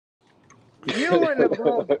You in the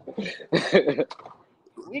booth.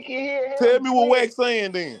 We can hear him. Tell me what Wack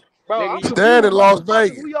saying then. Bro, I'm Stand in Las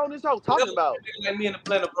Vegas. We on this hoe talking about. Like me in the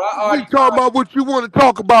blender, bro. We talking about what you want to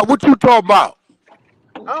talk about. What you talking about?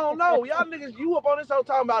 I don't know. Y'all niggas, you up on this hoe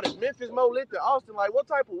talking about is Memphis more lit than Austin? Like, what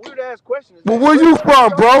type of weird ass question is that? Well, where you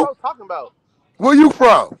from, bro? Talking about? Where you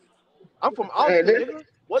from? I'm from Austin, nigga.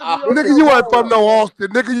 What nigga, you ain't from no Austin,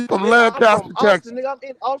 nigga. You from Lancaster, Texas. Nigga, I'm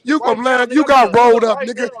in Austin You from right you got rolled up,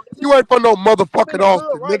 nigga. You ain't from no motherfucking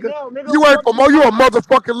Austin, nigga. You ain't from, you a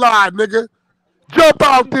motherfucking lie, nigga. Jump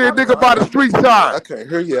out there, nigga, by the street side. I can't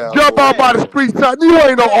hear y'all. Jump out by the street side. You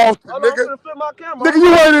ain't no Austin, nigga. Nigga,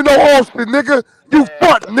 you ain't in no Austin, nigga. You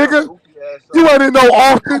front, nigga. You ain't in no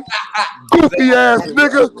Austin. Goofy ass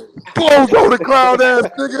nigga. Clothes on the clown ass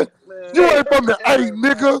nigga. You ain't from the A,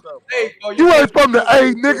 nigga. You ain't from the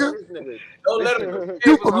A, nigga. Don't let him.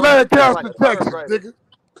 You from Lancaster, Texas, nigga.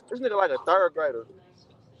 This nigga like a third grader.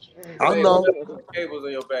 I know. Cables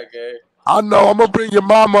on your back, gang. I know. I'm gonna bring your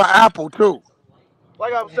mama an apple too.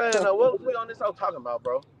 Like I'm saying, what we on this hoe talking about,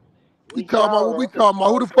 bro? We talking about what we talking about.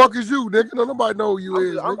 Who the fuck is you, nigga? No, nobody know who you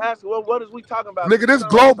is. I'm asking, what is we talking about? Nigga, this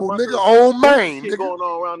global, nigga, on main. Shit going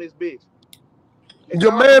on around this bitch.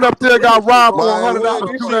 Your man up there got robbed for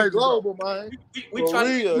 $100 2 days ago. Global, man. We For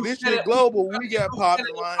real, this shit global. We got popping,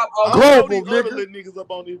 man. Global, nigga. Niggas up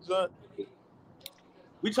on this joint.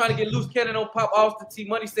 We trying to get Loose Cannon on Pop Austin. T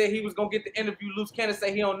Money said he was gonna get the interview. Loose Cannon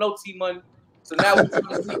said he don't know T Money. So now we trying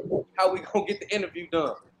to see how we gonna get the interview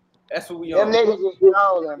done. That's what we on. Them niggas is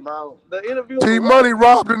rolling, bro. The interview. T Money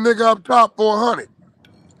robbed a nigga up top for 100.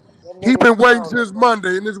 He been waiting since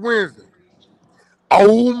Monday and it's Wednesday.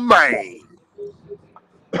 Oh man.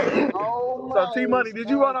 So T Money, did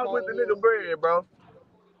you run off with the nigga bread, bro?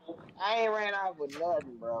 I ain't ran off with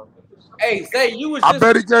nothing, bro. Hey, Zay, you was just. I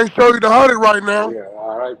bet he can't show you the 100 right now. Yeah,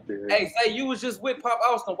 all right there. Hey, Zay, you was just with Pop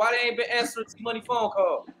Austin. Why they ain't been answering T Money phone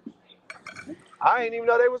call? I ain't even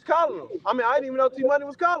know they was calling him. I mean, I didn't even know T Money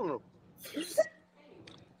was calling him.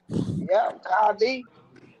 Yeah, call D.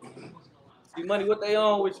 T Money, what they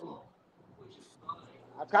on with you?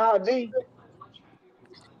 I called D.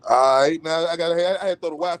 All right, now I had to throw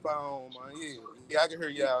the Wi-Fi on, man. Yeah, I can hear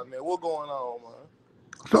y'all, man. What going on, man?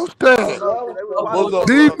 So Stan, What's up,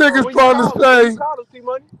 these niggas trying to say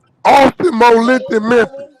Austin more lit than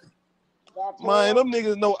Memphis. Man, them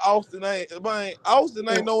niggas know Austin ain't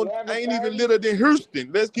even litter than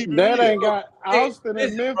Houston. Let's keep it that real. Ain't got Austin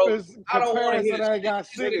and Memphis comparison. Ain't got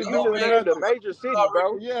shit to do with the major city,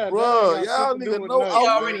 bro. Yeah, bro, y'all niggas know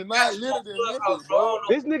Austin is not litter than Memphis, bro.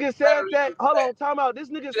 This nigga said that. Hold on, time out. This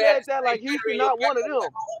nigga said that like Houston not one of them.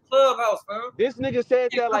 Clubhouse, fam. This nigga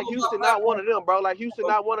said that like Houston not one of them, bro. Like Houston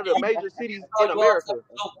not one of the major cities in America.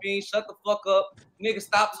 Shut the fuck up, nigga.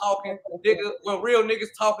 Stop talking, nigga. When real niggas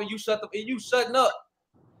talking, you shut and you shutting up,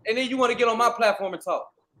 and then you want to get on my platform and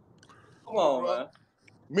talk. Come on, man.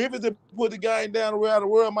 Memphis put the game down around the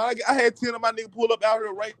world, man. I had 10 of my niggas pull up out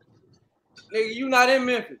here right. Nigga, you not in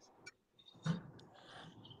Memphis.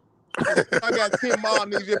 I got 10 mile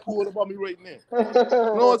niggas that pulled up on me right now. You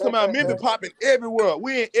know what I'm talking about? Memphis popping everywhere.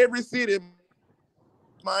 We in every city,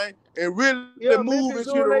 man. And really moving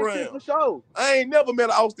shit around. I ain't never met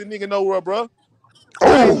an Austin nigga nowhere, bro.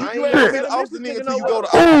 Oh, you ain't never met an Austin nigga until you go to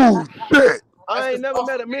Austin. Oh, shit. I ain't never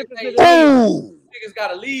met a Memphis nigga. Oh. Niggas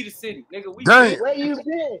gotta leave the city, nigga. Where you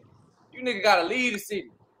been? You nigga gotta leave the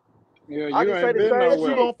city. Yeah, you ain't been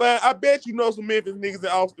nowhere. I bet you know some Memphis niggas in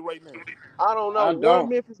Austin right now. I don't know one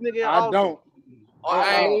Memphis nigga in Austin.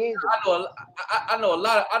 I don't. I know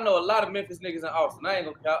a lot of Memphis niggas in Austin. I ain't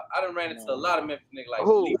gonna count. I done ran into a lot of Memphis niggas like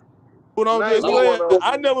who? But I'm just saying,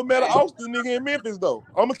 I never met an Austin nigga in Memphis though.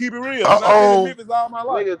 I'm gonna keep it real. I've been in Memphis all my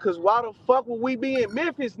life. Nigga, cause why the fuck would we be in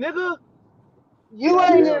Memphis, nigga? You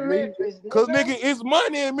ain't in Memphis, nigga. Cause nigga, it's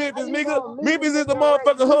money in Memphis, nigga. Memphis is the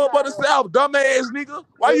motherfucking hub of the South, dumbass nigga.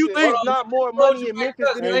 Why you think it's not more money in Memphis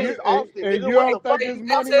than it is Austin? And nigga, you don't think it's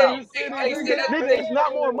money in the city? Nigga, it's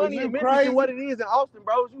not more money in Memphis than what it is in Austin,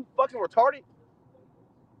 bro. Is you fucking retarded?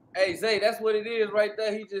 Hey Zay, that's what it is right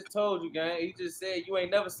there. He just told you, gang. He just said you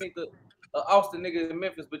ain't never seen the Austin niggas in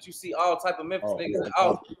Memphis, but you see all type of Memphis niggas in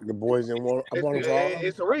Austin. The boys in one.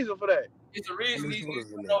 It's a reason for that. It's a reason these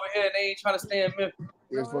niggas over here and they ain't trying to stay in Memphis.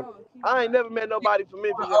 I ain't never met nobody from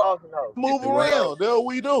Memphis in Austin. Move around. That's what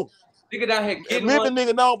we do. Nigga down here getting Memphis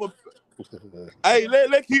nigga know, but hey,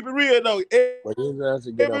 let's keep it real though.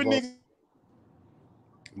 Every nigga.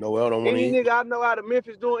 Any nigga I know out of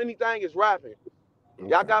Memphis doing anything is rapping.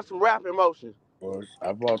 Y'all got some rapping motion.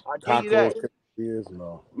 I bought tacos.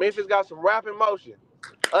 Memphis got some rapping motion.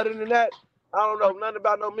 Other than that, I don't know nothing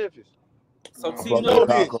about no Memphis. So you know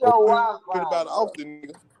this. About Austin,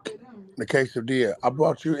 nigga. the quesadilla. I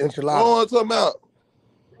brought you enchiladas. What I'm talking about?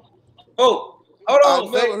 Oh, hold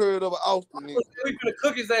on, I never heard of an Austin nigga. We finna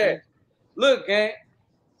cook his ass. Look, gang.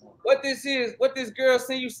 What this is, what this girl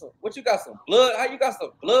send you some, what you got some blood? How you got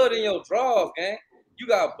some blood in your drawers, gang? You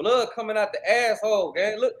got blood coming out the asshole,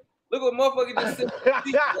 gang. Look what motherfucker just sent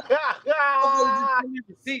me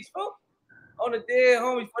receipts, folks. On the dead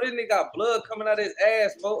homie, for this nigga got blood coming out of his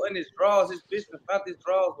ass, folks, and his drawers. His bitch found his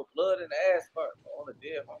drawers with blood in the ass part. On the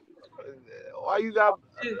dead homie. Why you got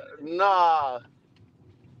nah?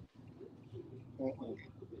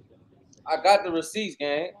 I got the receipts,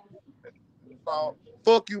 gang.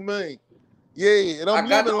 Fuck you, man. Yeah, and I'm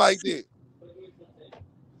living like that.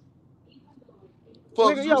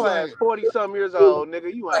 Fuck nigga, your ass 40-something years old,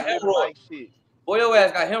 nigga. You ain't living like shit. Boy, your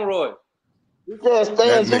ass got hemorrhoids. You can't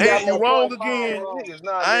stand you got you wrong again.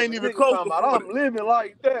 I ain't even close to 40. I'm living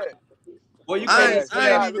like that. Boy, you can't.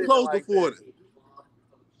 I ain't even close to 40.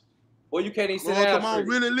 Boy, you can't even sit down. I'm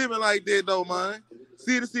really living like that though, man.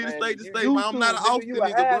 City, state to state, man. I'm not an Austin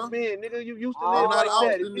nigga, bro. Nigga, you used to live like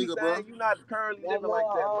that. Nigga, bro. You not currently living like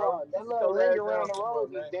that, bro. That little ring around the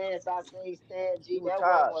road, you dance. I say stand G. That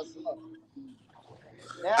was what's up.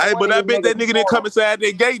 Hey, but I bet that nigga didn't come inside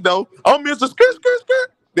that gate though. I'm Mr. Skirt.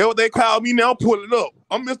 That's what they call me now. I'm pulling up.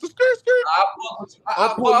 I'm Mr. Skirt.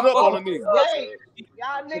 I'm pulling up on a nigga.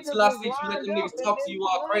 Y'all niggas until I see you let them niggas talk to you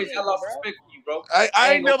all crazy. I lost respect for you, bro.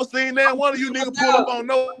 I ain't never seen that one of you niggas pull up on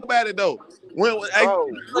nobody though. Bro,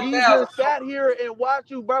 we just sat here and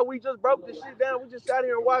watched you, bro. We just broke this shit down. We just sat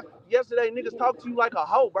here and watched yesterday niggas talk to you like a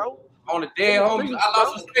hoe, bro. On the dead homie, I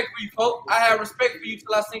lost respect for you, folks. I had respect for you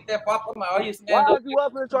till I seen that pop up. Why are you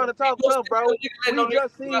up here trying to talk tough, bro? We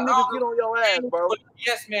just seen niggas get on your ass, bro.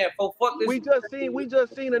 Yes, man. Fuck this. We just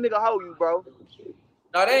seen a nigga hoe you, bro.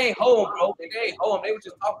 No, they ain't hoe him, bro. They ain't hoe him. They was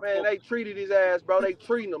just talking. Man, they treated his ass, bro. They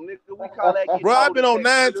treating him, nigga. We call that. Bro, I've been on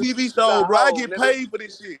 9 TV shows, bro. I get paid for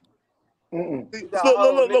this shit.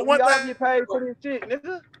 Look, one thing. Get paid for this shit,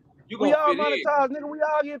 nigga. We all monetize, nigga. We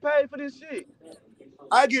all get paid for this shit.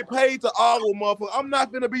 I get paid to argue, motherfucker. I'm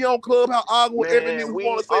not finna be on Clubhouse arguing with every nigga who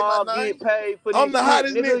wanna say my name. Get paid for this I'm the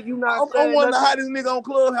hottest nigga. I'm one of the hottest niggas on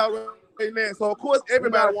Clubhouse right now. So of course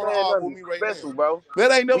everybody wanna argue with me right now. Bro.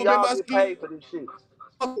 That ain't never been my skill. Paid for this shit.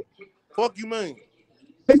 Fuck you, man.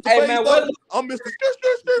 Hey man, what? I'm Mr.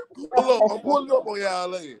 Pull up. I'm pulling up on y'all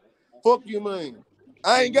later. Fuck you, man.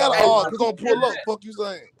 I ain't got to argue. Cause I'm pull up. Fuck you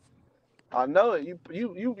saying. I know it.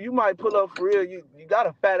 You might pull up for real. You got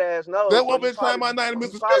a fat ass nose. That one been trying my name,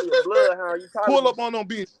 Mr. Pull up on them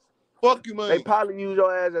bitch. Fuck you, man. They probably use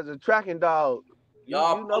your ass as a tracking dog. You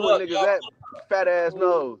know what niggas that fat ass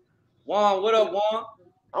nose. Juan, what up, Juan?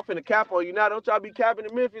 I'm finna cap on you now. Don't y'all be capping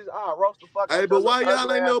in Memphis. I'll roast the fuck out. Hey, but why y'all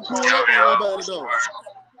ain't never pull up on nobody though?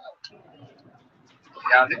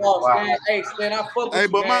 Hey, Stan, I fuck with hey, you,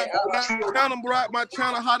 but man. my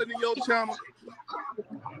channel hotter than your channel.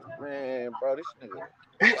 Man, bro, this nigga.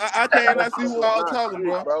 I can't not see who all talking,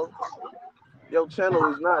 bro. Your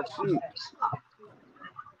channel is not shit.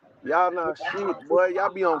 Y'all not shit, boy.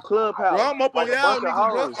 Y'all be on Clubhouse. Bro, I'm up on y'all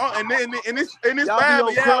niggas, bro. And this y'all be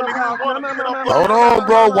on Clubhouse. Hold on,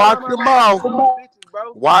 bro. Watch your mouth.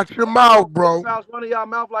 Watch your mouth, bro. One of y'all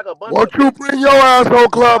mouth like a bunch Won't you bring your ass on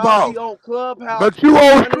Clubhouse? But you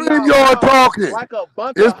on StreamYard talking.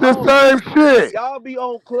 It's the same shit. Y'all be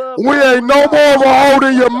on Clubhouse. We ain't no more of a hoe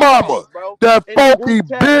than your mama. That funky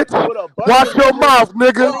bitch. Watch your mouth,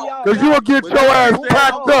 nigga. Cause you'll get your ass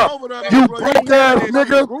packed up. You broke ass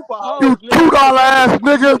nigga. You $2 ass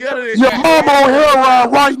nigga. Your mama on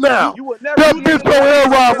heroin right now. That bitch on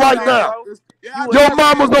heroin right now. Your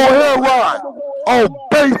mama's on heroin. Oh,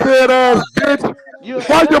 base head ass bitch.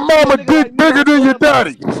 Why your mama dick bigger than your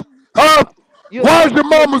daddy's? Huh? Why is your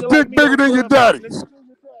mama's dick bigger than your daddy's?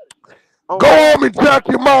 Go home and jack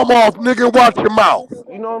your mom off, nigga. Watch your mouth.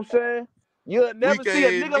 You know what I'm saying? You'll never see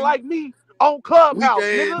a nigga like me on Clubhouse,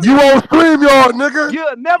 nigga. You on StreamYard, nigga.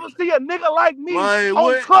 You'll never see a nigga like me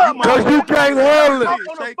on Clubhouse. Cause you can't handle it. On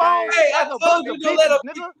the phone, hey, I told you to let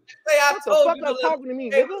nigga. Hey, I told you to talking to me,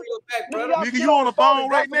 nigga. Nigga, you on the phone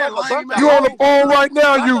right now. You on the phone right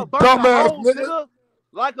now, you dumbass nigga.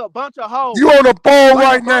 Like a bunch of hoes. You on the phone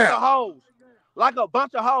right now. Like a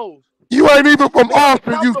bunch of hoes. You ain't even from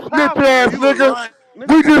Austin, you snitch ass nigga.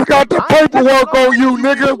 We just got the paperwork on you,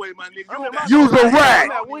 nigga. You's a rat.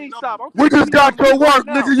 We just got your work,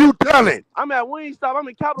 nigga. You telling. I'm at Wingstop. I'm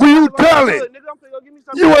in Capital. Will you telling?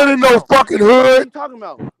 You ain't in no fucking hood. What you talking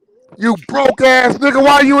about? You broke ass nigga.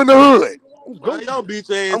 Why you in the hood?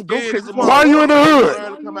 Why you in the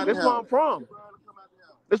hood? That's where I'm from.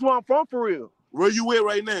 That's where I'm from for real. Where you at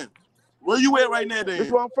right now? Where you at right now, then?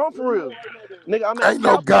 That's where I'm from for real. Nigga, I'm ain't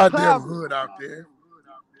no goddamn hood out there.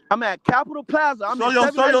 I'm at Capitol Plaza. I'm in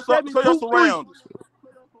show your surroundings.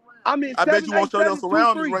 I'm in I bet you won't show your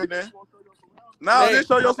surroundings right now. Now, let's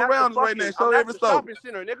show your surroundings right now. Show every store. Shopping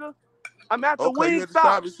center, nigga. I'm at the Okay, you Wing at the Stop.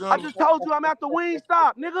 shopping center. I just told you I'm at the Wing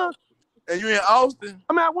Stop, nigga. And you in Austin?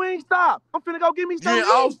 I'm at Wing Stop. I'm finna go get me some. You in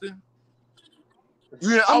Austin?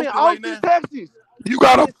 You in I'm in Austin right Austin, now? Texas. You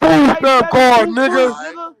got a food stamp card,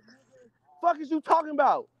 nigga. Fuck is you talking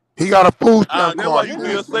about? He got a food stamp That's card. why you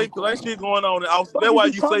feel safe, because ain't shit going on in Austin. That's why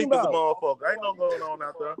you safe as a motherfucker. Ain't no going on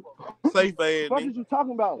out there. Safe ass, Fuck is you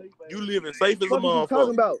talking about? You living safe as a motherfucker. What you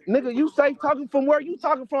talking about? Nigga, you safe talking from where you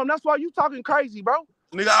talking from. That's why you talking crazy, bro.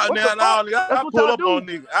 Nigga, I pull up on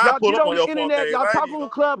nigga. I pull up on your internet, y'all talk on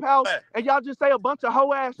Clubhouse, and y'all just say a bunch of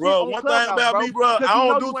hoe ass shit bro, on one Clubhouse, thing about me, bro, I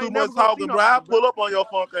don't do too much talking, bro. I pull up on your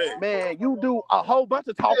funk ass. Man, you do a whole bunch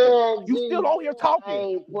of talking. You still on here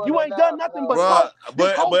talking. You ain't done nothing but talk.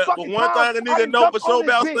 But one thing a nigga know for sure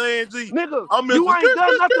about Stan G, nigga, I'm you ain't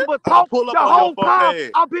done nothing but talk. pull up the on whole your funk time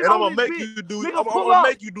ass. I've been And I'm on gonna this make bitch. you do Nigga, I'm pull gonna up.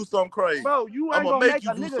 make you do something crazy. Bro, you ain't gonna make a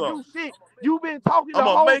nigga do shit. You been talking the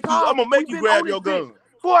whole time. I'm gonna make you grab your gun.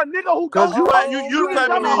 For a nigga who Cause don't talk, you done type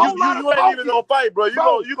of a nigga, whole lot of you ain't even gonna fight, bro. You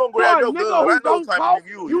gonna grab your gun. Nigga who I know don't type talk, of nigga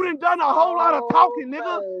you you done a whole lot of talking,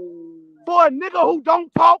 nigga. For a nigga who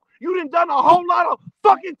don't talk, you done a whole lot of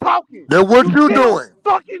fucking talking. Then what you doing?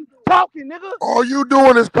 Fucking talking, nigga. All you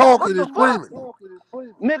doing is talking and screaming.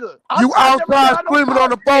 Nigga, You outside screaming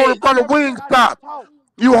on the phone in front of Wingstop.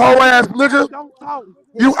 You hoe ass nigga.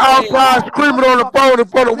 You outside screaming on the phone in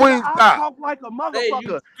front of Wingstop. I talk like a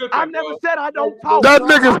motherfucker. I never said I don't talk. That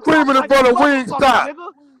nigga screaming in front of Wingstop.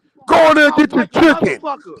 Go in there and get your chicken.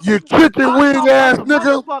 You chicken wing ass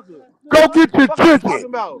nigga. Go get your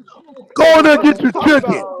chicken. Go in there and get your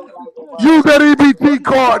chicken. Use that EBT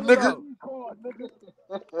card, nigga.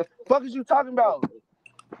 Fuck is you talking about?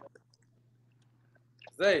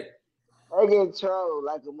 Zay. I get trolled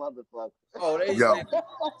like a motherfucker. Oh, they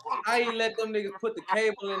I ain't let them niggas put the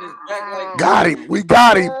cable in his back like got him. We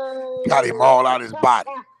got him. Got him all out his body.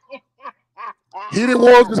 He didn't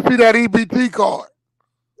want to see that EBT card.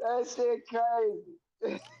 That shit crazy.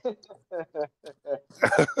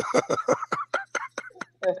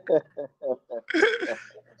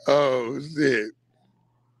 Oh shit.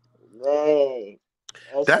 Man.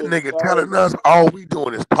 That nigga telling us all we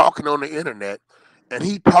doing is talking on the internet, and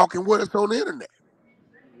he talking with us on the internet.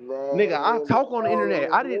 Man, nigga, I talk on the internet.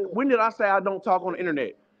 When did I say I don't talk on the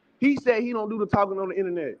internet? He said he don't do the talking on the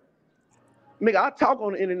internet. Nigga, I talk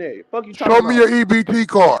on the internet. Fuck you talking about? Show me your EBT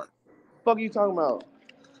card. Fuck you talking about?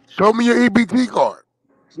 Show me your EBT card.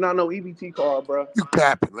 It's not no EBT card, bro. You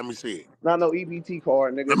capping. Let me see it. Not no EBT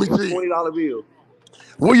card, nigga. Let me see it. $20 bill.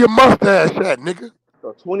 Where your mustache at, nigga?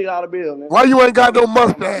 A $20 bill, nigga. Why you ain't got no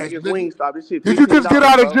mustache, nigga? Wingstop. This shit Did you just get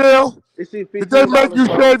out of jail? This shit $15, did they make you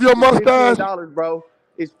shave your mustache? $15, bro.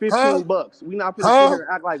 It's $15. We not finna sit here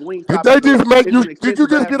and act like Wingstop. Did they just make you? Did you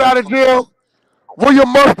just get out of jail? Where your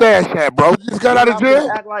mustache at, bro? You just got out of jail?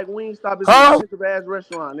 Act like Wingstop is an expensive ass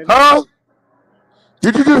restaurant, nigga. Huh?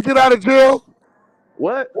 Did you just get out of jail?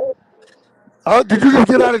 What? Did you just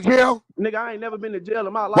get out of jail? Nigga, I ain't never been to jail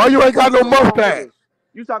in my life. Why you ain't got no mustache?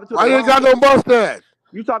 You talking to Why you ain't got no mustache?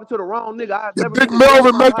 You talking to the wrong nigga. Did Big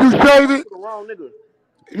Melvin make you shave it?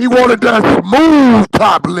 He wanted that smooth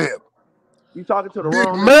top lip. You talking to the Big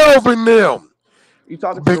wrong Melvin them. You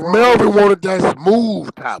talking Big Melvin wanted that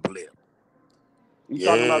smooth top lip. You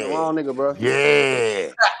talking about the wrong nigga, bro.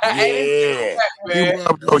 Yeah. Yeah. You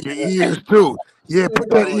rubbed on your ears too. Yeah, put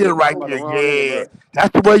that ear right there. Yeah. That's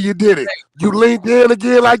the way you did it. You leaned in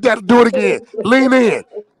again like that. Do it again. Lean in.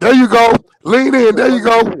 There you go. Lean in. There you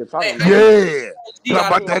go. Yeah. Talk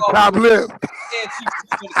about that top lip.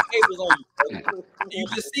 You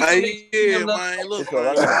just see man, look,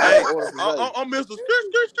 man. Hey, I'm Mr.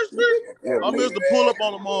 I'm Mr. Pull up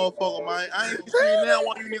on the motherfucker, man. I ain't seen now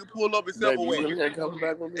one of you niggas pull up except for when.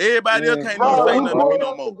 Everybody else can't even say nothing to me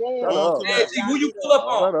no more. Who you pull up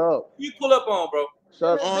on? Who you pull up on, bro?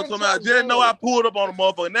 Just know I pulled up on the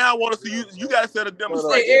motherfucker. Now I want to see you. You gotta set a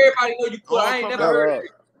demonstration. Everybody know you pull. I ain't never heard of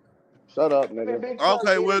it. Shut up, nigga.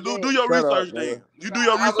 Okay, well, do your research then. You do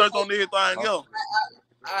your research on everything else.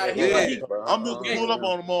 I'm just gonna pull up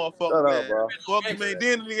on the motherfucker, man. Fuck you, man.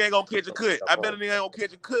 Then the nigga ain't gonna catch a cut. I bet the nigga ain't gonna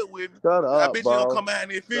catch a cut with me. Shut up, I bet you gonna come out in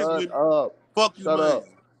there fist with me. Fuck you, man.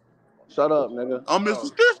 Shut up, nigga. I'm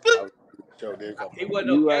Mr.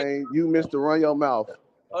 You Mr. Run Your Mouth.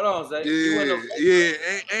 Hold on, Zay.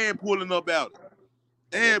 And pulling up out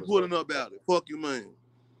it. Fuck you, man.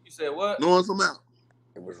 You said what? No one's from out.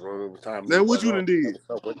 It was wrong time. Now what you done did?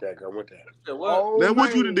 With that. You said what? Now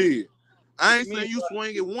what you done did? I ain't saying you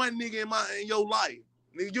swinging one nigga in your life.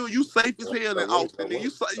 Nigga, you safe as hell in Austin. Nigga,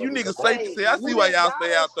 you niggas safe as hell. I see why y'all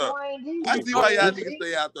stay out there. I see why y'all niggas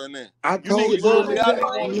stay out there now. I You told niggas you love the it other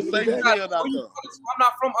out day. there. You safe as hell out there. I'm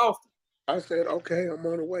not from Austin. I said, okay, I'm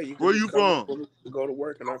on the way. You Where you from? To go to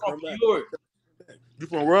work and I'll come back. You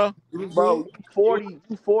from where? Bro,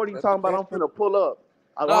 you 40 talking about I'm finna pull up.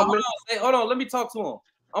 Hold on, let me talk to him.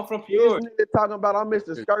 I'm from This Peoria. nigga talking about I missed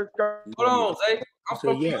the skirt. Hold on, Zay. I'm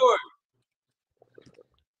from Peoria.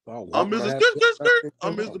 I'm Mr. Skirt.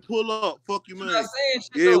 I'm Mr. Pull Up. Fuck you, man. You're not saying shit,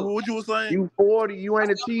 yeah, though. what you was saying? You 40, you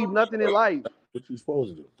ain't achieved nothing in life. What you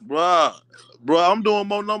supposed to do? Bruh, I'm doing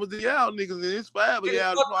more numbers than y'all niggas, and it's 5 of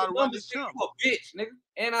y'all to try to run this show. You a bitch, nigga.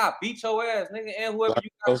 And I beat your ass, nigga, and whoever you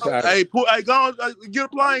got. Hey, go on, get a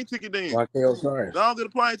plane ticket then. Why KillSquad? Go on, get a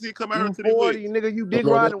plane ticket, come out here to the 40, nigga, you dick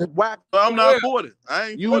riding whack. I'm not 40. I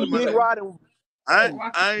ain't 40, you dick riding. I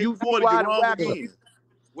ain't 40. You're wrong again.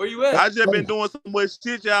 Where you at? I just been doing so much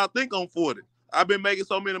shit y'all think I'm 40. I've been making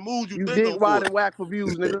so many moves you think I'm 40. You dick riding whack for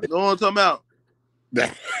views, nigga. You know what I'm talking about?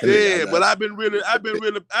 Yeah, but I've been really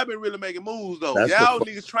making moves though. Y'all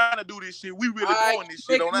niggas trying to do this shit. We really doing this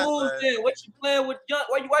shit on that side. Then. What you playing with?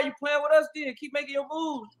 Why you playing with us? Then keep making your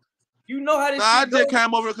moves. You know how this. I just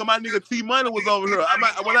came over here because my nigga T Money was over here.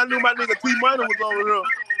 When I knew my nigga T Money was over here.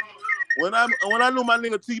 When I knew my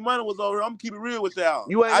nigga T Money was over here, I'm gonna keep it real with y'all.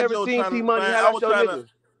 You ain't never seen T Money.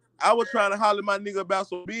 I was trying to holler at my nigga about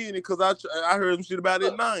some business because I heard some shit about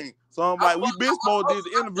his name. So I'm like, we been supposed to do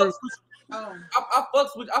the interview. I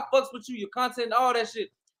fucks with you, your content and all that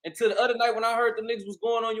shit. Until the other night when I heard the niggas was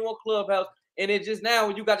going on you on Clubhouse, and it just now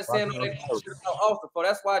when you got to say all that shit about Austin for.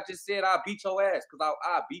 That's why I just said I beat your ass, because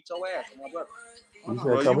I beat your ass, my brother.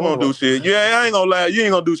 Bro, you won't do shit. Yeah, I ain't gonna lie. You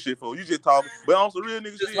ain't gonna do shit for you. Just talking. But on some real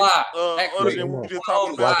nigga shit. Other than what we just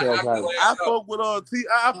talking about. I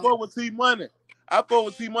fuck with T Money. I fuck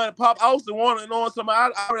with T Money. Pop Austin wanted to know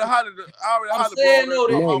somebody. I already hollered.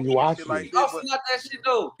 No, you watch me. Like Austin not that shit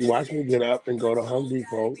though. You watch me get up and go to Home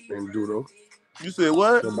Depot and do those. You said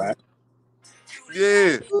what? Go back.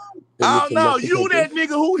 Yeah. Oh no, you that nigga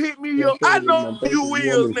who hit me up. I know you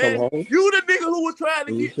is, man. You the nigga who was trying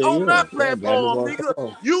to get on my platform,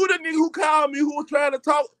 nigga. You the nigga who called me who was trying to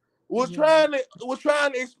talk, was trying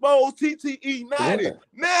to expose TTE 90.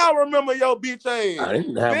 Now I remember your bitch ass. I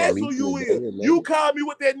didn't have That's who you is. You called me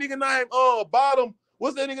with that nigga name, Bottom.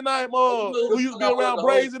 What's that nigga name? Who used to be around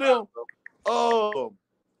Brazy them?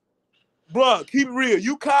 Bruh, keep it real.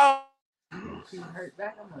 You called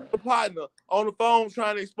the partner on the phone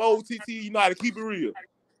trying to expose TTE United. Keep it real.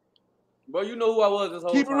 Bro, you know who I was this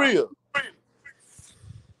whole time. Keep it real.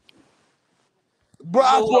 Bro,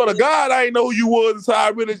 I swear to God, I ain't know who you was until I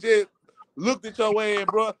really just looked at your ass,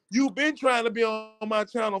 bro. You been trying to be on my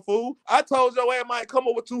channel, fool. I told your ass might come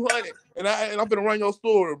up with 200, and I'm finna run your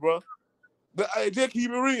story, bro. Just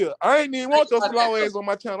keep it real. I ain't even want your slow ass on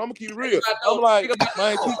my channel. I'm gonna keep it real. I'm like,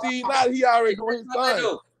 man, TTE United, he already doing his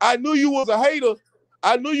thing. I knew you was a hater.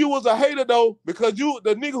 I knew you was a hater though, because you,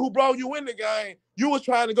 the nigga who brought you in the game, you was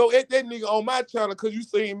trying to go at that nigga on my channel because you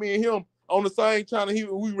seen me and him on the same channel.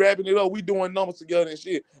 We wrapping it up. We doing numbers together and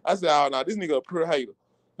shit. I said, oh no, this nigga a pure hater.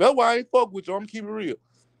 That's why I ain't fuck with you. I'm keeping it real.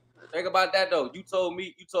 Think about that though. You told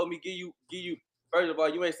me give you. First of all,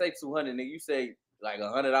 you ain't say 200, nigga. You say like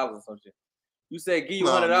 $100 or some shit. You said give you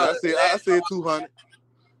 $100. I said 200.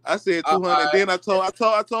 I said 200, and then I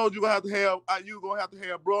told you you gonna have to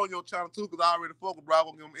have bro on your channel too, because I already fuck with bro. I'm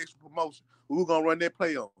gonna give him extra promotion. We gonna run that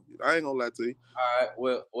play on. I ain't gonna lie to you. All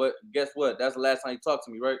right, well, guess what? That's the last time you talked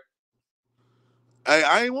to me, right? Hey,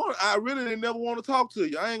 I really didn't never want to talk to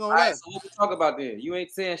you. I ain't gonna lie. So what we talk about then? You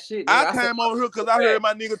ain't saying shit. Nigga. I came over here because I heard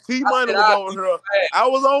my nigga T Money was over here. I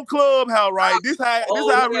was on Clubhouse, right? This how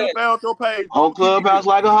I really found your page. On Clubhouse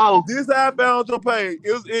like a hoe. This how I found your page.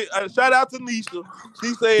 Shout out to Nisha.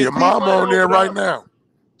 She said your mom on there right now.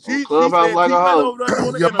 She said like a hoe.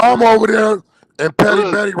 Your mom over there. And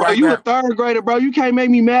Petty Betty right you now. A third grader, bro. You can't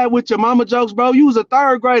make me mad with your mama jokes, bro. You was a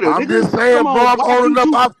third grader. I'm just saying, bro. I'm old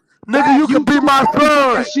enough. Nigga, you can be my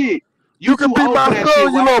son. You can be my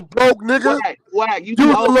son, you little broke nigga. Wack, you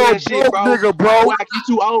too old for that shit, bro. Nigga, bro. Wack, you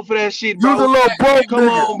too old for that shit, bro. You the little broke Come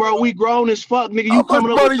on, bro. We grown as fuck, nigga. You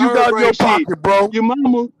coming up with third grade shit, bro. Your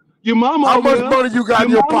mama how much money you got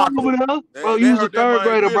in your pocket? Over there? Bro, you was a third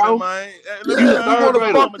grader, bro. You was a third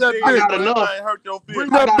grader. I got enough.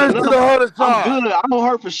 Bring that bitch to the other side. I'm good. I don't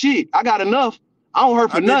hurt for shit. I got enough. I don't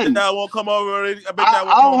hurt for nothing. I won't come over. I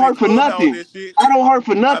don't hurt for nothing. I don't hurt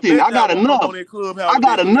for nothing. I got enough. I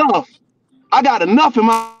got enough. I got enough in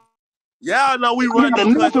my. Y'all know we run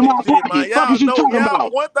enough in my pocket. What you talking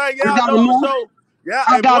about? One thing y'all know for sure. Yeah,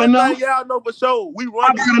 I got enough. Y'all know for sure. We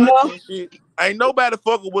run this shit. Ain't nobody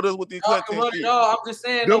fucking with us with these content shit. No, I'm just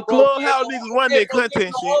saying. Them clubhouse niggas run their content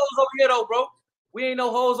shit. Hoes over here though, bro. We ain't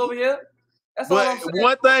no hoes over here. That's all I'm saying.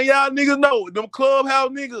 One thing y'all niggas know, them clubhouse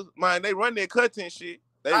niggas, man, they run their content shit.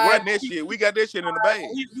 They run that shit. We got that shit in the bag.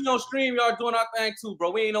 We on stream, y'all doing our thing too,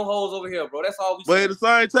 bro. We ain't no hoes over here, bro. That's all we. But at the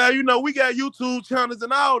same time, you know, we got YouTube channels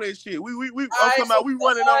and all that shit. I'm talking about we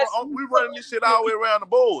running this shit all the way around the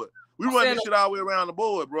board. We run this shit all the way around the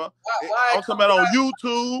board, bro. I'm talking about on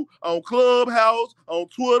YouTube, on Clubhouse, on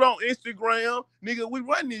Twitter, on Instagram. Nigga, we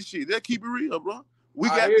run this shit. Let's keep it real, bro. We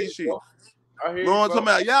got this shit. You know what I'm talking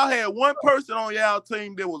about? Y'all had one person on y'all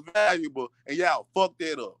team that was valuable, and y'all fucked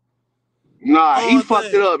that up. Nah, he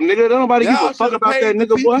fucked it up, nigga. Don't nobody give a fuck about that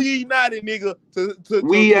nigga, boy.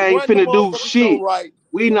 We ain't finna do shit. Right.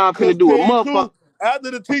 We not finna do a motherfucker. After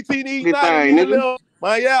the TTE nigga,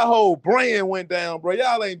 man, y'all whole brand went down, bro.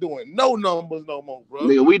 Y'all ain't doing no numbers no more, bro.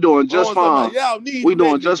 Nigga, we doing just fine. We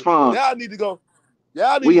doing just fine. Y'all need to go.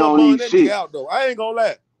 Y'all need to go burn that nigga out, though. I ain't gonna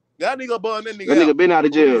lie. Y'all need to go burn that nigga out. That nigga been out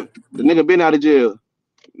of jail. The nigga been out of jail.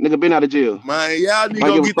 Nigga been out of jail. Man, y'all need to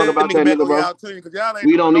go get that nigga back on y'all team, cause y'all ain't.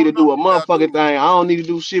 We don't need to do a motherfucking thing. I don't need to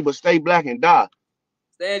do shit but stay black and die.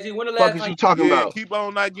 Stan, when the last time you talking about? Keep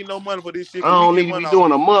on not getting no money for this shit. I don't need to be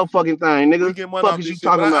doing a motherfucking thing, nigga. Fuck is you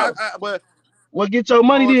talking about? Well, get your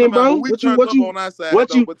money then, bro. What you over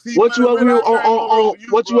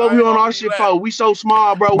here on our shit for? We so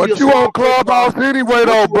small, bro. But you on Clubhouse anyway,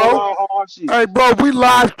 though, bro. Hey, bro, we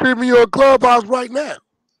live streaming your Clubhouse right now.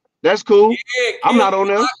 That's cool. Yeah, I'm not on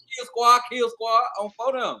there. KillSquad on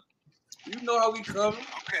for them. You know how we coming.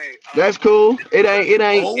 Okay. That's cool. It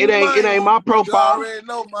ain't my profile. You already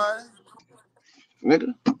know, man.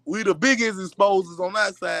 Nigga. We the biggest exposers on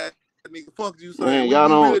that side. Nigga, fuck you saying. Man, y'all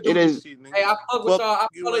know it is. Shit, hey, I fuck with y'all. I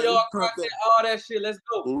follow y'all content, all that shit. Let's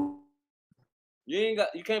go. You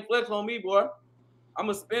can't flex on me, boy.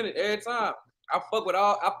 I'ma spend it every time.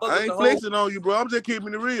 I ain't flexing on you, bro. I'm just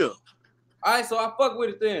keeping it real. All right, so I fuck with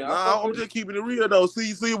it then. I'm just keeping it real though.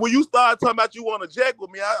 See, when you start talking about you want to jack with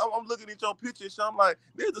me, I'm looking at your picture and I'm like,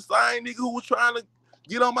 this the same nigga who was trying to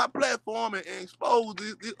get on my platform and expose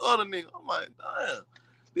this other nigga. I'm like, damn,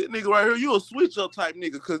 this nigga right here, you a switch up type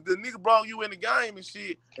nigga, cause the nigga brought you in the game and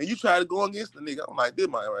shit, and you try to go against the nigga. I'm like, this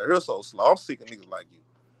man right here so slow. I'm sick of niggas like you.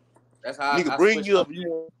 That's how nigga bring you up.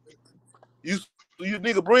 You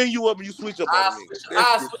nigga bring you up and you switch up on the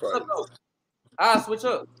nigga. I switch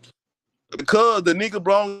up. Because the nigga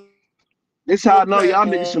brought. This how I know y'all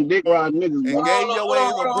niggas some dick riding niggas. And gave your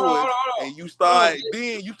ass a voice, and you started.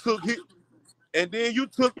 Then you took hit, and then you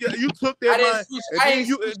took that man. And then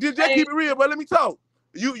you just keep it real, bro. Let me talk.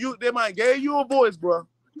 That man gave you a voice, bro.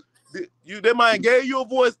 That man gave you a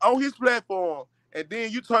voice on his platform, and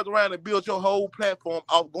then you turned around and built your whole platform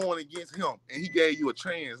off going against him, and he gave you a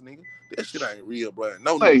chance, nigga. That shit ain't real, bro.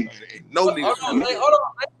 No nigga. Hold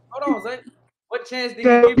on, Zay. What chance did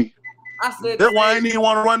you give me? I said that's why I ain't even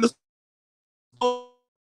want to run the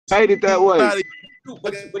hate it that way.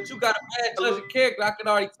 But you got a bad judge of character. I can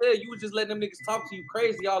already tell you was just letting them niggas talk to you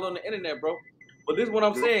crazy all on the internet, bro. But this is what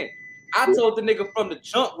I'm saying. I told the nigga from the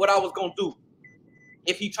jump what I was gonna do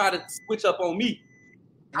if he tried to switch up on me.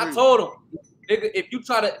 I told him, nigga, if you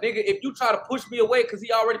try to push me away, because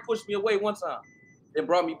he already pushed me away one time, then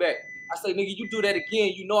brought me back. I say, nigga, you do that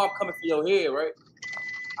again, you know I'm coming for your head, right?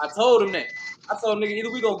 I told him that. I told him, nigga,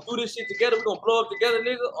 either we gonna do this shit together, we gonna blow up together,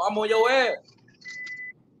 nigga, or I'm on your ass.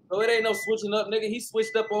 So it ain't no switching up, nigga. He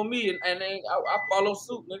switched up on me, and I follow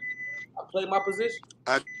suit, nigga. I play my position.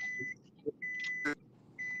 I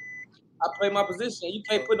play my position. You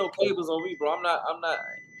can't put no cables on me, bro. I'm not.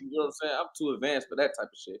 You know what I'm saying? I'm too advanced for that type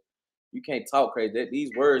of shit. You can't talk crazy.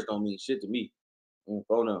 These words don't mean shit to me.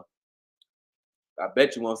 Oh no. I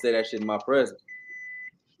bet you won't say that shit in my presence.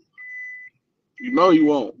 You know you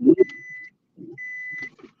won't.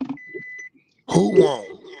 Who won't?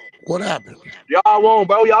 What happened? Y'all won't,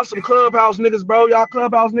 bro. Y'all some Clubhouse niggas, bro. Y'all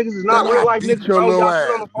Clubhouse niggas is not real life niggas, bro. Y'all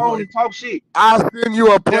sit on the phone and talk shit. I'll send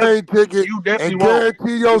you a plane ticket and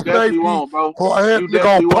guarantee your safety. Bro. You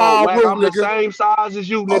definitely won't. I'm the same size as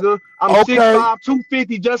you, nigga. I'm 6'5",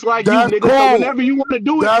 250, just like you, nigga. Cool. So whenever you want to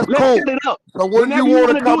do it, let's set it up. So whenever you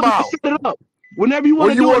want to come out, set it up. Whenever you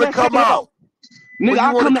want to do it, let's set it up. Nigga,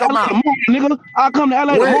 I'll come to LA tomorrow, nigga. I'll come to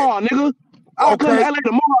LA tomorrow, nigga. I'll come to LA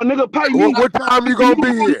tomorrow, nigga. Pay me. What time you gonna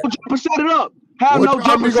be here? Set it up. Have no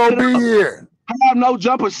jumper. Set it up. Have no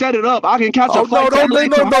jumper. Set it up. I can catch a flight. No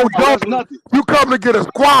jumper. You come to get a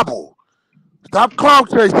squabble. Stop clout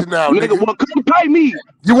chasing now, nigga. Well, come pay me.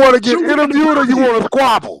 You want to get interviewed or you want to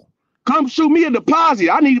squabble? Come shoot me a deposit.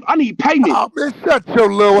 I need payment. Oh, man, shut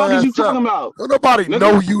your little ass up. What is you talking about? Don't nobody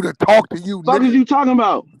know you to talk to you, nigga. What is you talking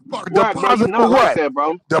about? Wack, bro, you not like that,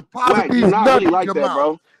 bro. Deposit you these not nuts really like in your that,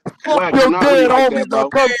 bro. mouth. Fuck your dead homies that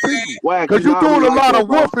come see me. Because you're doing a lot of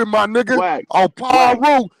woofing, my nigga. On Paul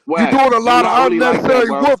Root, you're doing a lot of unnecessary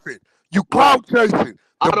woofing. You clout chasing.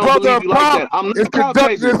 The brother of Pop is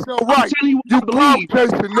conducting himself right. You clout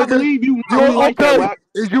chasing, nigga. I believe you not really like that, Wack.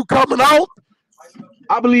 Is you coming out?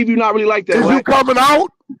 I believe you not really like that, Is Wack. you coming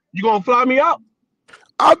out? You gonna fly me out?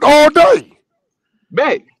 All day.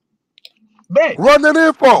 Bet. Run that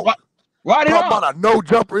info. Write it Talk up. about a no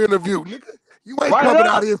jumper interview, nigga. You ain't coming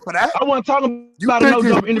out here for that. I wasn't talking about a no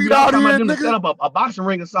jumper interview. I'm talking about them to set up a boxing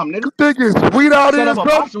ring or something, nigga. You think it's sweet out here? Set up a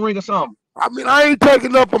boxing ring or something. I mean, I ain't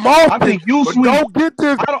taking up from Austin. I think you sweet. Don't get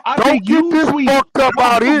this. Don't get this fucked up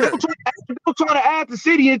out here. Don't try to add the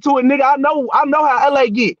city into it, nigga. I know how LA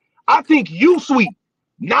get. I think you sweet.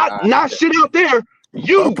 Not shit out there.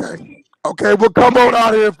 You. Okay, well come on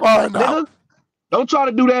out here and find out. Don't try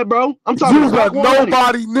to do that, bro. I'm talking You's a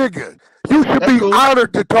nobody nigga. You should be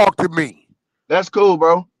honored to talk to me. That's cool,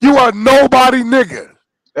 bro. You are nobody nigga.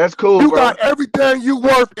 That's cool, bro. You got everything you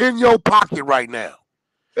worth in your pocket right now.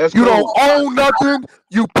 That's you cool. Don't own nothing.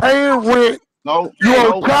 You paying rent. No. You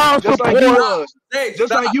on child support. Like you was.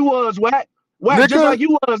 Just like you was, Wack. Wack, just like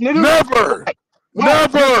you was, nigga. Never.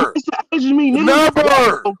 Never.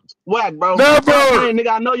 Never. Wack, bro. Never. Nigga,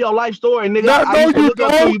 I know your life story, nigga. I used to look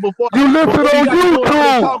up to you before. You listen on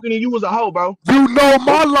YouTube. Talking and you was a hoe, bro. You know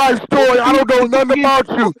my life story. I don't know nothing about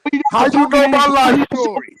you. How you know my life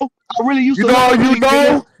story? I really used to. You a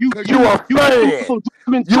fan. You a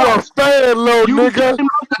fan, little nigga.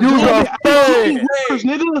 You's a fan.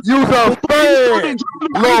 You's a fan.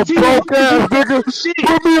 Little broke ass nigga.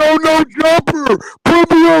 Put me on no jumper.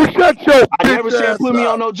 Put me on shut your I never said put me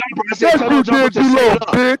on no jumper. I said tell no jumper to set it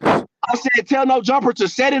up. Bitch. I said tell no jumper to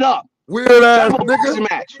set it up. Weird ass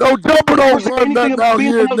nigga. No jumper don't run nothing out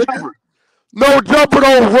here, nigga. No jumper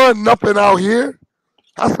don't run nothing out here.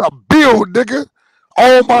 That's a bill, nigga.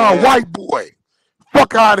 Oh my white boy.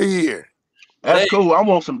 Fuck out of here. That's cool. I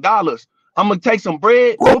want some dollars. I'm gonna take some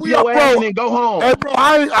bread, whoop your ass, and then go home. Hey, bro,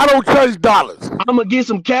 I don't chase dollars. I'm gonna get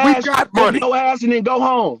some cash, whoop your ass, and then go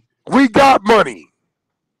home. We got money.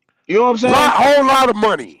 You know what I'm saying? A whole lot of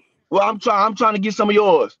money. Well, I'm trying to get some of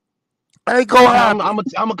yours. Ain't gonna happen. I'm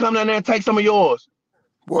gonna come down there and take some of yours.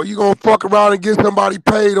 Well, you gonna fuck around and get somebody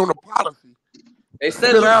paid on the policy. They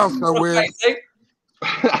said sit down somewhere. They said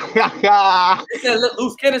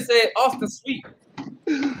Loose Cannon said Austin Sweet.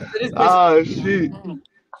 Oh shit.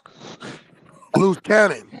 Loose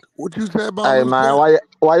Cannon. What you say about Hey man,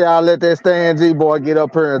 why y'all let that Stan G boy get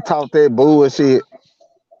up here and talk that bullshit?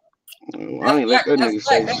 I ain't let that nigga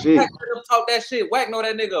say shit. Talk that shit. Wack know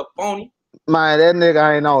that nigga phony. Man, that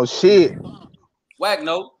nigga ain't on shit. Wack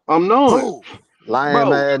no. I'm knowing. Lying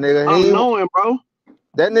ass nigga. I'm knowing, bro.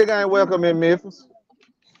 That nigga ain't welcome in Memphis.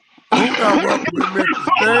 Who not welcome in Memphis,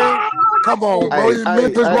 man? Come on, bro. You in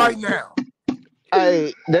Memphis right now.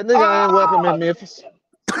 Hey, that nigga ain't welcome in Memphis.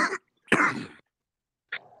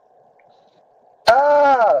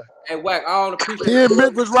 Hey, Wack, I don't appreciate He in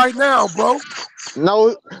Memphis right now, bro.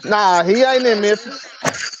 No, nah, he ain't in Memphis.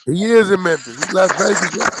 He is in Memphis. He left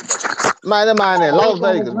Vegas yesterday. Man, that man in Las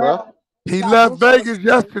Vegas, bro. He left Vegas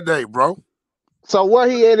yesterday, bro. So where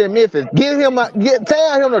he at in Memphis? Tell him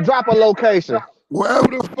to drop a location. Wherever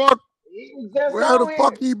the fuck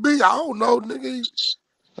he be, I don't know, nigga.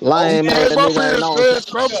 Lame man, that nigga ain't on.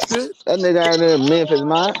 That nigga ain't in Memphis,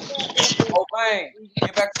 man. Oh man,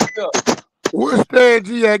 get back to the field. Where's Stan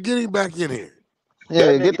G at? Get him back in here.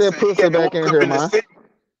 Yeah, get that pussy back in here, man.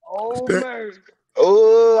 Oh man.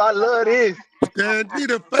 Oh, I love this. Stan G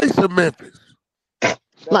the face of Memphis.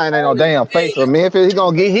 Man, ain't no damn face of Memphis. He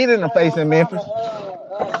gonna get hit in the face in Memphis.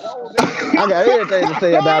 I got everything to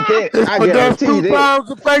say about that. I guarantee you that.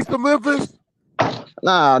 The face of Memphis?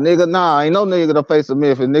 Nah, nigga, ain't no nigga the face of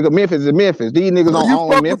Memphis. Nigga, Memphis is Memphis. These niggas don't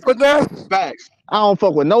own Memphis. Facts. I don't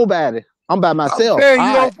fuck with nobody. I'm by myself. You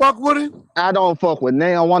don't fuck with him? I don't fuck with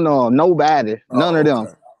one of them. Nobody. None of them.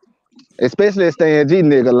 Especially a Stan G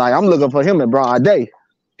nigga. Like, I'm looking for him in broad day.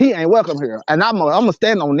 He ain't welcome here. And I'm gonna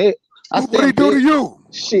stand on it. What he do to you?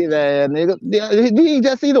 Shit ass nigga. Did you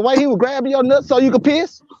just see the way he was grabbing your nuts so you could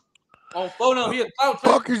piss? On phone number, he a clout.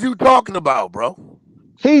 Fuck is you talking about, bro?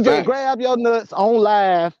 He just grabbed your nuts on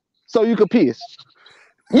live so you could piss.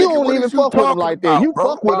 You don't even fuck with him like that. You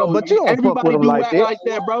fuck with him, but you don't fuck with him like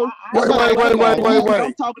that, bro.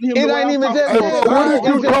 Wait. It ain't even just what is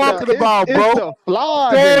you talking about, bro? It's the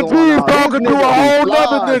flodging. Stan G is talking to a whole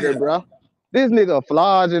other nigga, bro. This nigga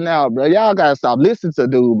flogging out, bro. Y'all gotta stop listening to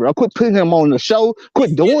dude, bro. Quit putting him on the show.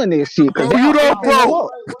 Quit doing this shit. Bro, you don't, bro.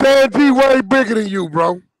 Stan G way bigger than you,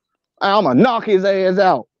 bro. I'ma knock his ass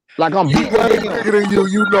out. Like I'm bigger than him. Bigger than you,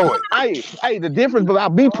 you know it. Hey, the difference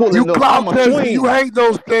about me pulling up, I'm a swing. You hate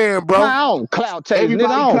no stand, bro. Man, I don't clout chase,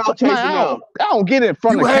 nigga. I don't get in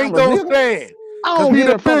front of cameras, nigga. You hate no stand. I don't get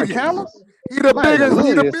in front of cameras. He the biggest.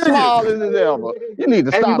 He the biggest. Small as ever. You need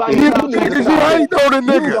to stop this. You hate on the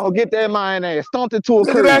nigga. You gonna get that man ass stunted to a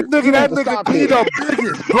curb. That nigga, he the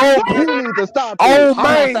biggest. You need to stop this. Oh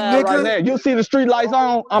man, nigga. Right now. You see the street lights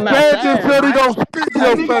on? I'm outside. Just said he gonna spit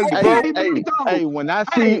your face, bro. Hey, when I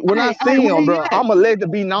see him, bro, I'ma let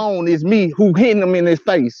it be known it's me who hitting him in his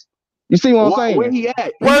face. You see what I'm saying? Where he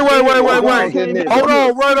at? Wait. Hold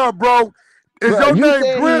on, right up, bro. Is your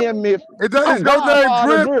name Drip? Is your name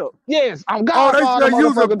Drip? Yes, I'm Godfather. Oh, they say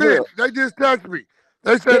you's a bitch. They just text me.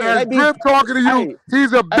 They said that Drip talking to you.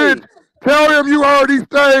 He's a bitch. Tell him you heard he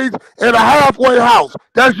stays in a halfway house.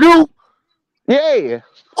 That's you? Yeah.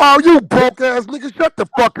 Oh, you broke ass nigga. Shut the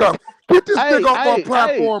fuck up. Get this nigga off our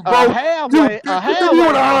platform, bro. You in a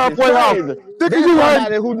halfway house. Nigga, you ain't.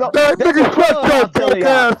 Nigga, shut your broke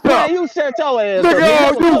ass up. Man, you shut your ass up.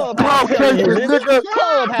 Nigga, you clout chasing, nigga.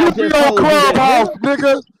 You be on Clubhouse,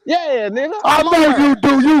 nigga. Yeah, nigga. I know you do.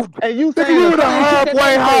 And you nigga, you in a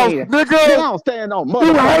halfway house, nigga. I don't stand on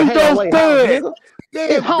motherfucking halfway house, nigga.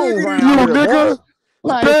 It's home ground you, nigga.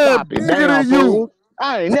 Stand bigger than you.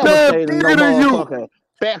 I ain't never stayed in no motherfucker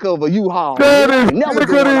back of a U-Haul. Stand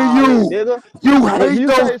bigger than you. Nigga. You hate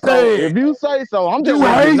those stands. If you say so, I'm just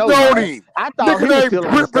hate on him. I thought he was still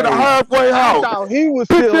on the halfway house. I thought he was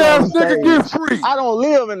still on stage. Nigga, get free. I don't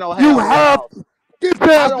live in no halfway house.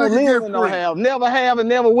 I don't live in no half. Never have and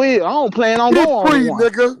never will. I don't plan on going free, on one.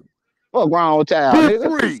 Nigga. Fuck wrong child,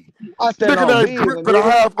 nigga. Free. I stand on business, nigga. The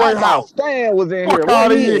halfway house. Stan was in here.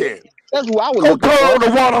 Out of here. That's who I was looking for. On the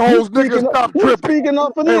water hose, nigga. Stop tripping. Speaking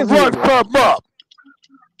up for this, run something up.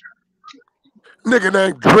 Nigga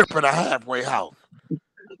named Drip in a halfway house.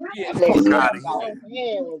 Fuck out of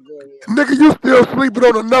here. Nigga, you still sleeping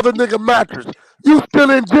on another nigga mattress. You still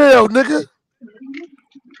in jail, nigga.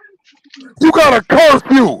 You got a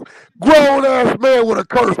curfew. Grown ass man with a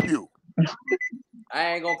curfew.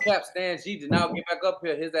 I ain't gonna cap. Stan G did not get back up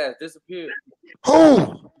here. His ass disappeared.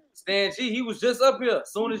 Who? Stan G, he was just up here.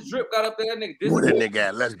 As soon as Drip got up there, that nigga disappeared. Where that nigga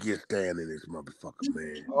at? Let's get Stan in this motherfucker,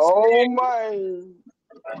 man. Oh,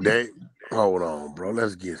 man. Hold on, bro.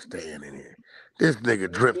 Let's get Stan in here. This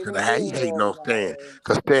nigga Drip to the hat. He ain't no Stan.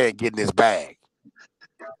 Because Stan getting his bag.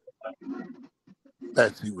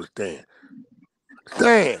 Let's see what Stan.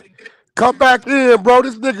 Stan, come back in, bro.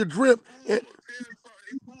 This nigga Drip. They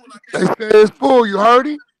say it's full. You heard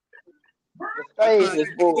him? The stage is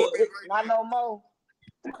full. Not no more.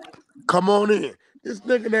 Come on in. This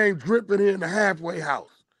nigga named Dripping here in the halfway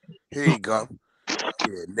house. Here you go.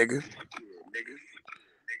 Yeah, nigga.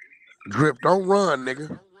 Drip, don't run,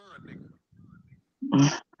 nigga.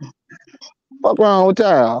 Fuck wrong with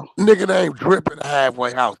y'all? Nigga named Drip in the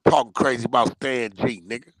halfway house talking crazy about Stan G,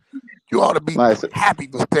 nigga. You ought to be happy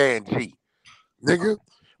for Stan G. Nigga,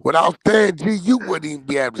 without Stan G, you wouldn't even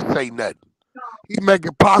be able to say nothing. He make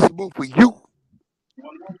it possible for you.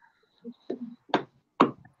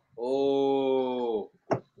 Oh.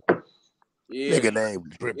 Yeah. Nigga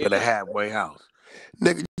named Drip in the halfway house.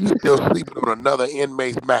 Nigga, you still sleeping on another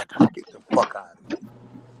inmate's mattress. Get the fuck out of here.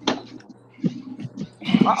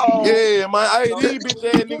 Yeah, man. Hey, these bitch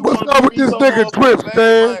ass niggas. What's up with this nigga Drip,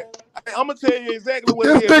 Stan? I'm gonna tell you exactly what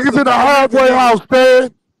this nigga's in the halfway house,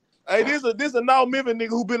 Stan. Hey, this a now Memphis nigga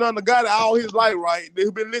who been under God all his life, right?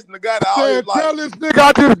 Who been listening to God all his life. Tell this nigga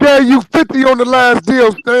I just gave you 50 on the last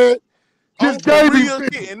deal, Stan. Just gave me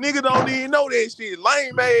 50. Shit, and nigga don't even know that shit.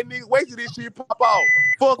 Lame man nigga, wait till this shit pop off.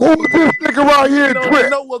 Fuck who's this nigga right here, Drip? Don't even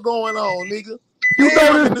know what's going on, nigga. You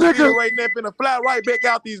know this nigga right now finna fly right back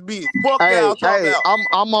out these bitches. Fuck y'all talking about.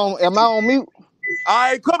 I'm on. Am I on mute?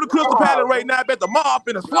 I ain't come to Crystal Palace right now. I bet the mob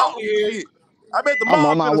finna slaughter shit. I bet the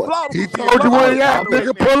mob finna slaughter. He told you where he at,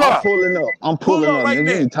 nigga. Pull up. I'm pulling up, right nigga.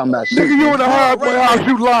 now. You ain't talking about shit. Nigga, you in the halfway house.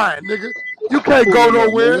 You lying, nigga. You can't go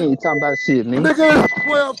nowhere. You ain't talking about shit, nigga. Nigga, it's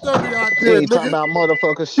 12:30 out there, you ain't talking about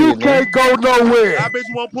motherfucker shit, you can't go nowhere. I bet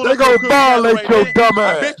you won't pull they up. They gonna violate your dumb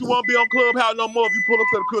ass. I bet you won't be on Clubhouse no more if you pull up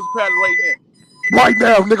to the Crystal Palace right now. Right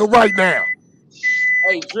now, nigga, right now.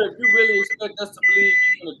 Hey, Drip, you really expect us to believe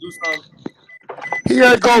you're gonna do something? He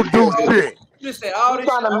ain't gonna do shit. You say all this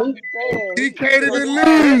he can't even leave.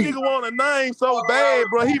 That nigga want a name so bad,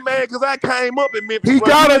 bro. He mad because I came up in Memphis. He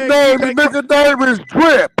got a name. The nigga name is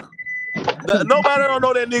Drip. Nobody don't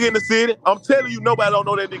know that nigga in the city. I'm telling you, nobody don't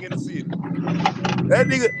know that nigga in the city. That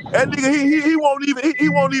nigga, he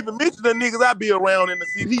won't even mention the niggas I be around in the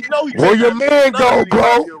city. He know he. Where your man go,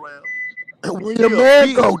 bro? Where your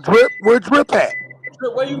man go, Drip? Where Drip at?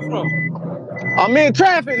 Drip, where you from? I'm in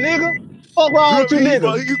traffic, nigga. fuck wrong with you He's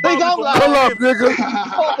niggas? from I'm like, pull up, nigga. what the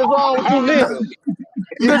fuck is wrong with you niggas?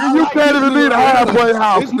 Nigga, you can't even leave a halfway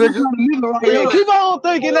house, nigga. Yeah, keep on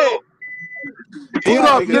thinking that. Pull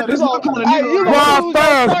up, nigga. Drive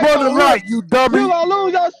fast, run the light, you dummy. You gonna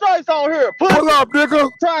lose your stripes on here. Pull up, nigga.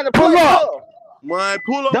 Trying to pull up. Man,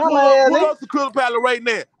 pull up to Crystal Palace right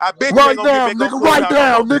now. I bet you ain't gonna get back on right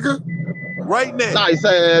down, nigga. Right now. Nice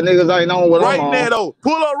ass niggas ain't on what I'm on. Right now, though.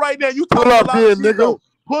 Pull up right now. You talking pull up a lot here, of shit, nigga. Though.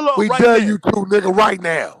 Pull up we right dare now. you two, nigga, right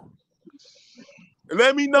now.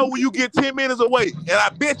 Let me know when you get 10 minutes away. And I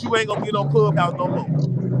bet you ain't gonna get on Clubhouse no more.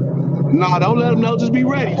 Nah, don't let them know. Just be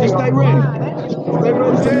ready. Just stay ready. Stay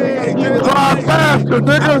ready so you ain't gotta get with drive faster,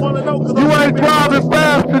 nigga. You ain't driving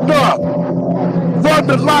fast enough. Run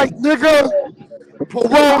the light, nigga.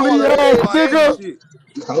 Parole ass nigga.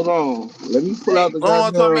 Hold on. Let me pull out the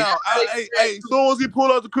I'm talking about. Hey, as soon as he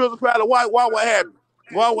pull up the Crystal Palace, what happened?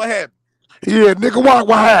 What happened? Yeah, nigga, what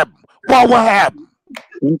happened? What happened?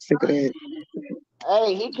 I'm sick of that.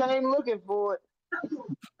 Hey, he came looking for it.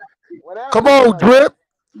 Come on, Drip.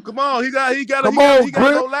 Come on, he gotta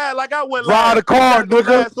go live like I went live. Drive the car,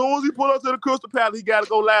 nigga. As soon as he pull up to the Crystal Palace, he gotta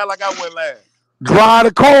go live like I went live. Drive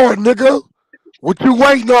the car, nigga. What you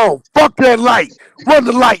waiting on? Fuck that light. Run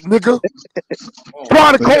the light, nigga.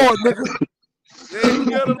 Drive the car, nigga. Yeah, you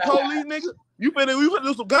scared of the police, nigga? We finna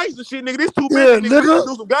do some gangster shit, nigga. This too big, nigga. We finna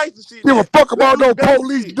do some gangster shit. Give a fuck about no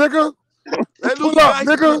police, nigga. Let's do some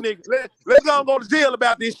gangster shit, nigga. Let's go to jail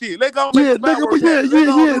about this shit. Let's go make some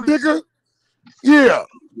nigga. Nigga. Yeah.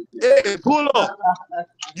 Yeah, pull up.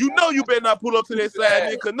 You know you better not pull up to that side,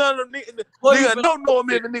 nigga, cause none of the nigga don't know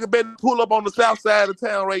me. The nigga better pull up on the south side of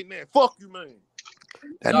town right now. Fuck you, man.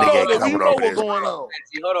 That nigga ain't coming over what's going on.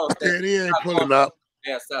 Hold on, man, he ain't pulling up.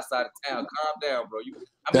 Yeah, south side of town. Calm down, bro.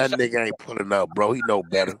 That nigga ain't pulling up, bro. He know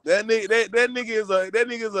better. That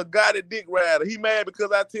nigga is a guided dick rider. He mad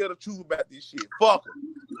because I tell the truth about this shit. Fuck him.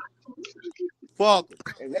 Fuck him.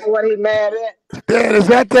 Is that what he mad at? Stan, is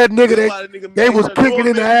that nigga that they was kicking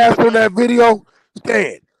in the ass on that video?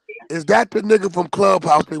 Stan, is that the nigga from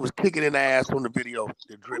Clubhouse that was kicking in the ass on the video?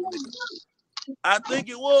 The Drip nigga. I think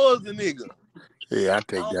it was the nigga. Yeah, I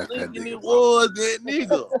think that's that nigga. It was that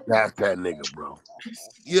nigga. That's that nigga, bro.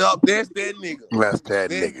 Yup, that's that nigga. That's that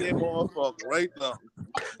That's nigga. that motherfucker right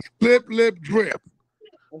there. Lip Drip.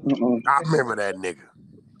 I remember that nigga.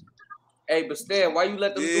 Hey, but Stan, why you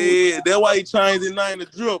let them do it? Yeah, that's why he changed his name to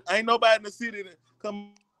Drip. Ain't nobody in the city that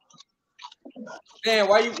come. Stan,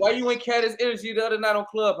 why you ain't carry his energy the other night on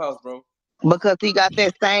Clubhouse, bro? Because he got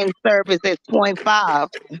that same service as 0.5.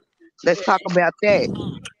 Let's talk about that.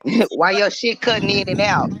 Why your shit cutting in and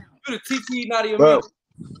out? You the TT, not your man.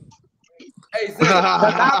 Hey, Zay.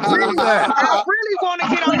 I really want to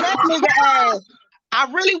get on that nigga ass.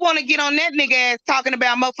 I really want to get on that nigga ass talking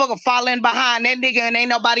about motherfucker falling behind that nigga and ain't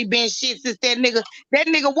nobody been shit since that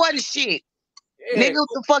nigga wasn't shit. Yeah. Nigga, what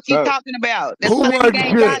the fuck you talking about? That's why that nigga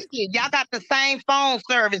ain't got shit. Y'all got the same phone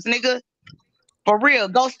service, nigga. For real.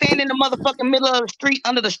 Go stand in the motherfucking middle of the street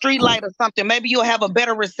under the street light or something. Maybe you'll have a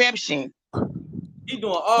better reception. He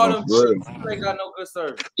doing all them shit. He ain't got no good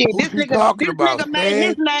service. Yeah, this nigga made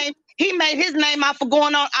his name. He made his name out for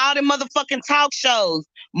going on all the motherfucking talk shows.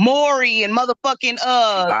 Maury and motherfucking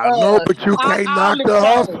I know, but you can't knock the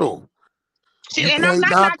hustle. Shit, and I'm not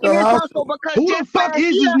knocking his hustle because who the fuck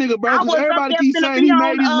is this nigga, bro? Because everybody keeps saying he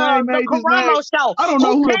made his name, made his name. Show. I don't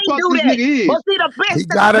know who the fuck this nigga is. But see, the best he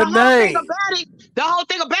got a name. The whole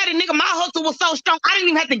thing about it, nigga, my hustle was so strong, I didn't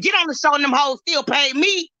even have to get on the show and them hoes still paid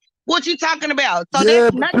me. What you talking about? So yeah,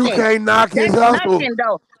 that's but nothing. You can't knock his hustle. Nothing,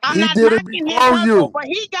 though. I'm he not did it knocking his before hustle, you. but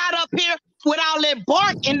he got up here with all that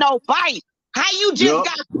bark and no bite. How you just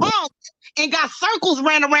got punked and got circles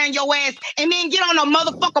ran around your ass and then get on a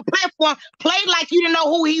motherfucker platform, play like you didn't know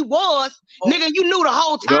who he was. Nigga, you knew the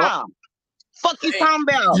whole time. Fuck you talking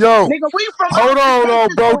about? Yo, nigga, we from hold on,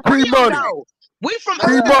 bro. T-Money. We from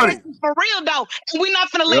T-Money for real, though. And we not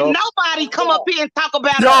finna let nobody come up here and talk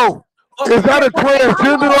about us. Is that a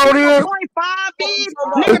transgender on here?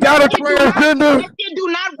 Is that a transgender? That do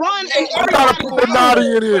not run. I gotta put the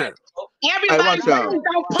naughty in here. Everybody don't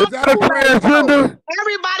is that a transgender?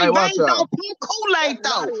 Everybody veins don't pump Kool-Aid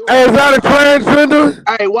though. Hey, is that a transgender?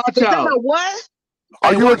 Hey, watch out. What?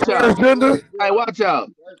 Are you a transgender? Hey, watch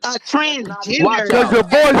out. A transgender. Does your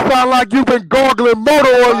voice sound like you've been gargling motor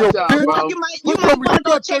on your dick? You might want to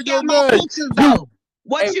go check out my pictures though.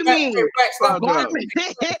 What you mean? Fuck that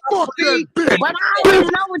bitch. But I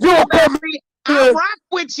don't know what you about. I rock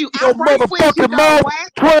with you. I rock with you, mouth,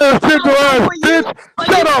 transgender ass bitch.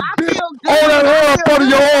 Shut up, bitch. All that hair up under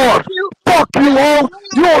your arms. Fuck you, all.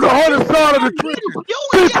 You on the other side of the trenches.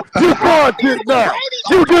 Bitch, you content now.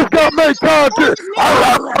 You just got made content.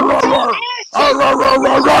 Oh,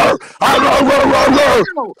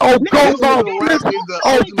 go off, bitch.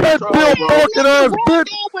 Oh, pit bull barking ass bitch.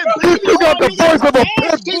 Bitch, you got the voice of a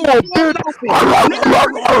pit bull, bitch.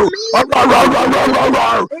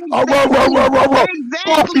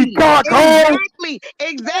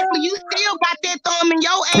 Exactly. You still got that thumb in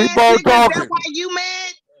your ass. Keep on talking. Is that why you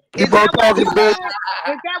mad? Keep on talking, bitch.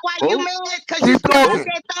 Is that why you mad? Because you still got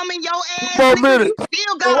that thumb in your ass. 2 more minutes. You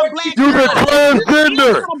still got a black You's a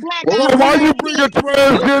transgender. So why you bring a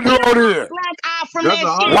transgender on here?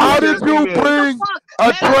 Why did you bring a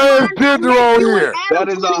transgender on here? That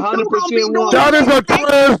is 100% one. That is a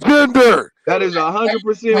transgender. That is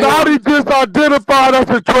 100% Naughty just identified as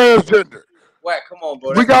a transgender. Wack, come on,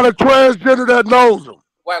 bro. We got a transgender that knows him.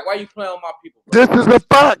 Wack, why you playing on my people, bro? This is a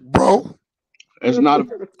fact, bro. It's not.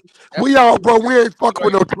 We out, bro. We ain't fucking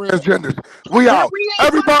with no transgenders. We out.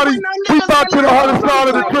 Everybody, we back to the other side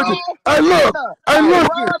of the trigger. Hey, look. Hey,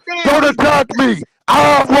 listen. Don't attack me. I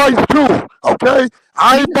have rights too, okay?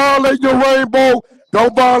 I ain't violating your rainbow.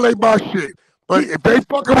 Don't violate my shit. But if they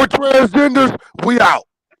fucking with transgenders, we out.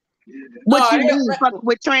 What you mean fucking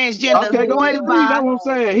with transgender? Okay, go ahead and read. That's what I'm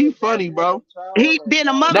saying. He funny, bro. He been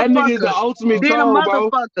a motherfucker. That nigga is the ultimate troll, bro.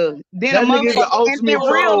 That nigga is the ultimate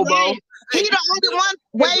troll, bro. He the only one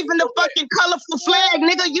waving the fucking colorful flag,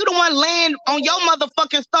 nigga. You the one laying on your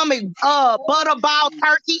motherfucking stomach, butterball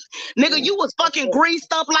turkey. Nigga, you was fucking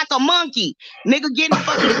greased up like a monkey. Nigga getting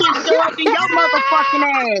fucking shit shoved in your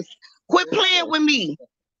motherfucking ass. Quit playing with me.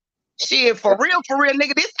 Shit, for real,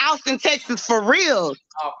 nigga. This Austin, Texas, for real.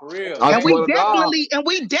 Oh, for real. And we definitely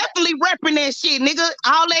repping that shit, nigga.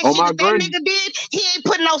 All that shit that nigga did, he ain't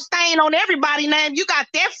putting no stain on everybody's name. You got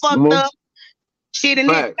that fucked up. Shit, and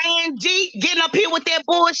this fan G getting up here with that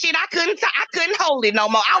bullshit. I couldn't hold it no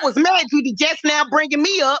more. I was mad you just now bringing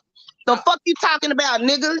me up. The fuck you talking about,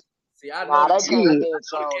 nigga? See, I know that you.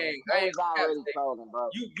 Trolling, bro.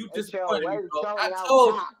 You disappointed me, bro. I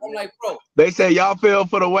told you. I'm like, bro. They say y'all fell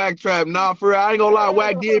for the whack trap. Nah, for real. I ain't gonna lie.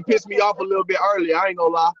 Whack did piss me off a little bit early. I ain't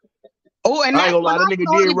gonna lie. Oh, and I ain't gonna lie. That nigga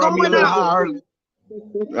did run me a little high early.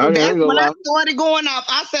 That's when I started going off.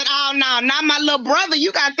 I said, "Oh no, not my little brother.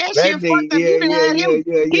 You got that shit fucked up. You done had him.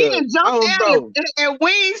 He done jumped out and we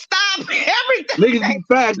ain't stopped everything. Niggas be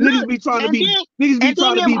fast. Niggas be trying to be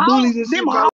bullies and shit, bro.